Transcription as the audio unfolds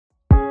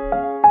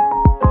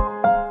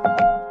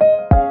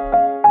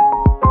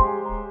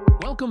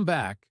Welcome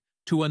back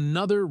to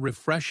another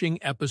refreshing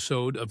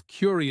episode of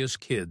Curious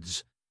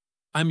Kids.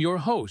 I'm your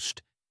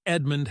host,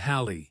 Edmund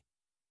Halley.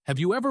 Have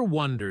you ever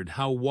wondered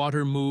how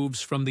water moves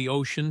from the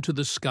ocean to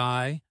the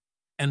sky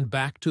and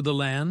back to the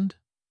land?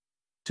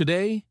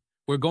 Today,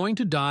 we're going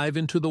to dive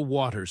into the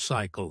water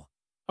cycle,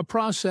 a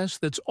process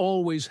that's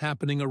always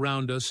happening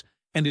around us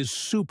and is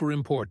super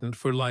important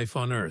for life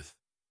on Earth.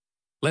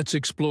 Let's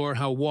explore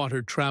how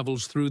water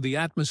travels through the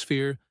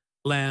atmosphere,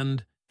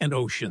 land, and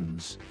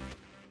oceans.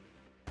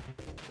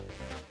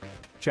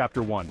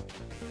 Chapter 1.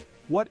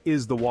 What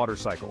is the water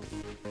cycle?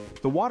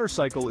 The water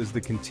cycle is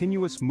the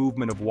continuous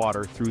movement of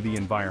water through the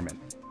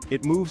environment.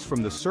 It moves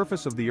from the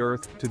surface of the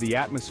Earth to the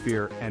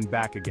atmosphere and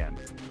back again.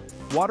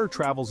 Water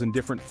travels in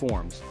different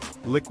forms: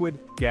 liquid,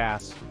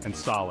 gas, and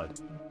solid.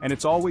 And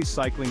it's always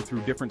cycling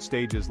through different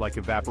stages like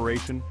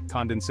evaporation,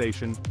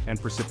 condensation, and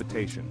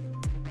precipitation.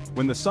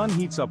 When the sun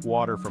heats up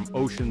water from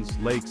oceans,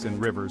 lakes, and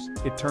rivers,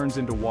 it turns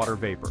into water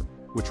vapor,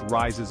 which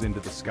rises into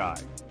the sky.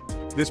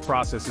 This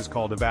process is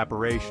called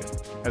evaporation.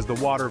 As the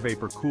water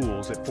vapor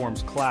cools, it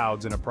forms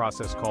clouds in a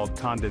process called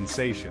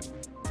condensation.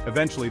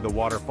 Eventually, the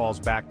water falls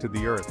back to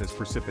the Earth as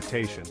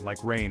precipitation,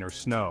 like rain or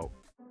snow.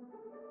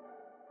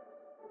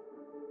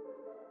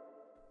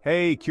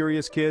 Hey,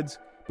 curious kids!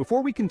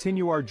 Before we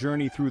continue our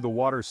journey through the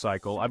water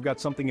cycle, I've got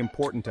something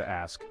important to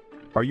ask.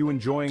 Are you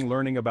enjoying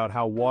learning about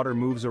how water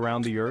moves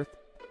around the Earth?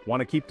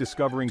 Want to keep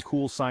discovering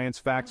cool science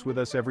facts with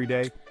us every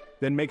day?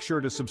 Then make sure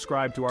to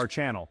subscribe to our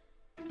channel.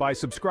 By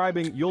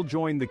subscribing, you'll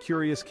join the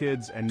Curious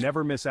Kids and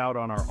never miss out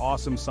on our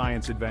awesome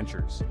science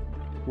adventures.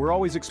 We're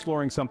always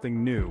exploring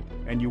something new,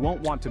 and you won't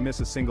want to miss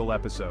a single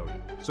episode.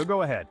 So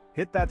go ahead,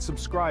 hit that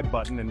subscribe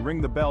button and ring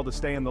the bell to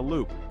stay in the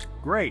loop.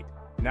 Great!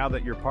 Now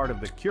that you're part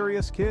of the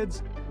Curious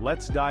Kids,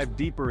 let's dive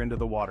deeper into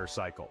the water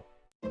cycle.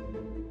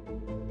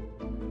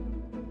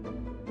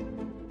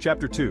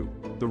 Chapter 2.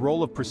 The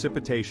role of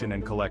precipitation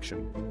and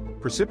collection.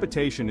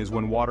 Precipitation is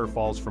when water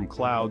falls from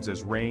clouds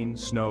as rain,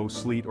 snow,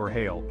 sleet, or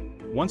hail.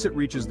 Once it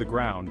reaches the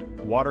ground,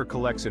 water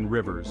collects in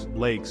rivers,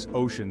 lakes,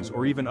 oceans,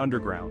 or even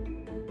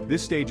underground.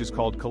 This stage is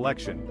called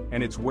collection,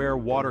 and it's where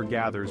water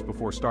gathers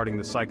before starting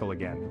the cycle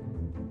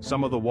again.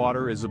 Some of the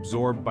water is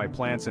absorbed by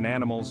plants and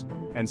animals,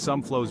 and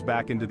some flows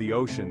back into the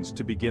oceans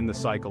to begin the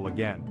cycle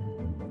again.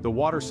 The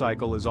water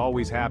cycle is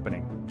always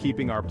happening,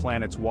 keeping our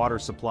planet's water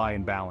supply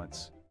in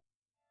balance.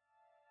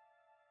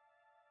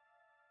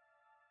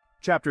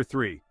 Chapter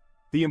 3.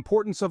 The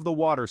importance of the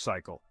water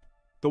cycle.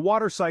 The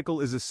water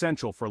cycle is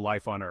essential for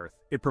life on Earth.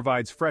 It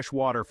provides fresh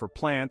water for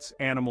plants,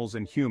 animals,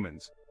 and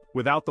humans.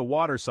 Without the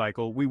water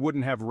cycle, we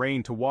wouldn't have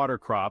rain to water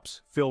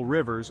crops, fill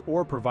rivers,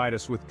 or provide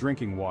us with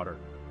drinking water.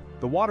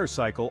 The water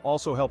cycle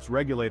also helps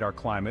regulate our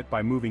climate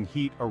by moving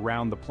heat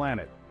around the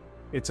planet.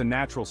 It's a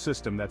natural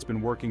system that's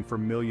been working for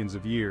millions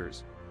of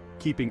years,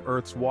 keeping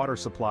Earth's water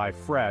supply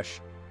fresh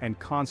and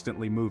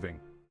constantly moving.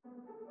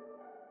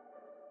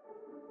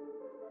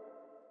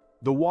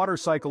 The water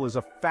cycle is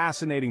a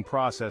fascinating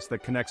process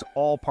that connects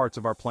all parts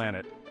of our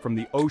planet, from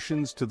the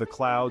oceans to the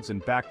clouds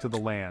and back to the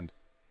land.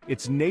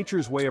 It's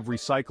nature's way of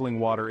recycling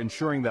water,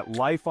 ensuring that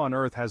life on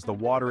Earth has the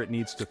water it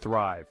needs to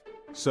thrive.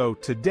 So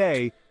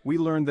today, we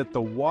learned that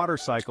the water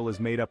cycle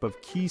is made up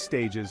of key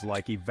stages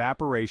like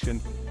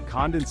evaporation,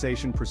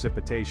 condensation,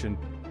 precipitation,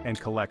 and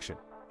collection.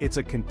 It's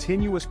a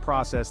continuous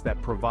process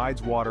that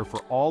provides water for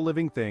all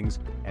living things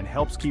and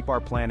helps keep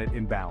our planet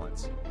in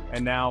balance.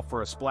 And now,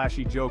 for a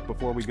splashy joke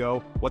before we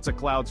go, what's a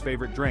cloud's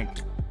favorite drink?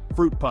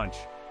 Fruit punch.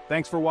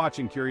 Thanks for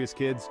watching, Curious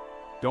Kids.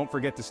 Don't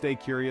forget to stay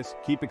curious,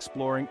 keep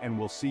exploring, and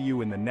we'll see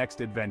you in the next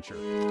adventure.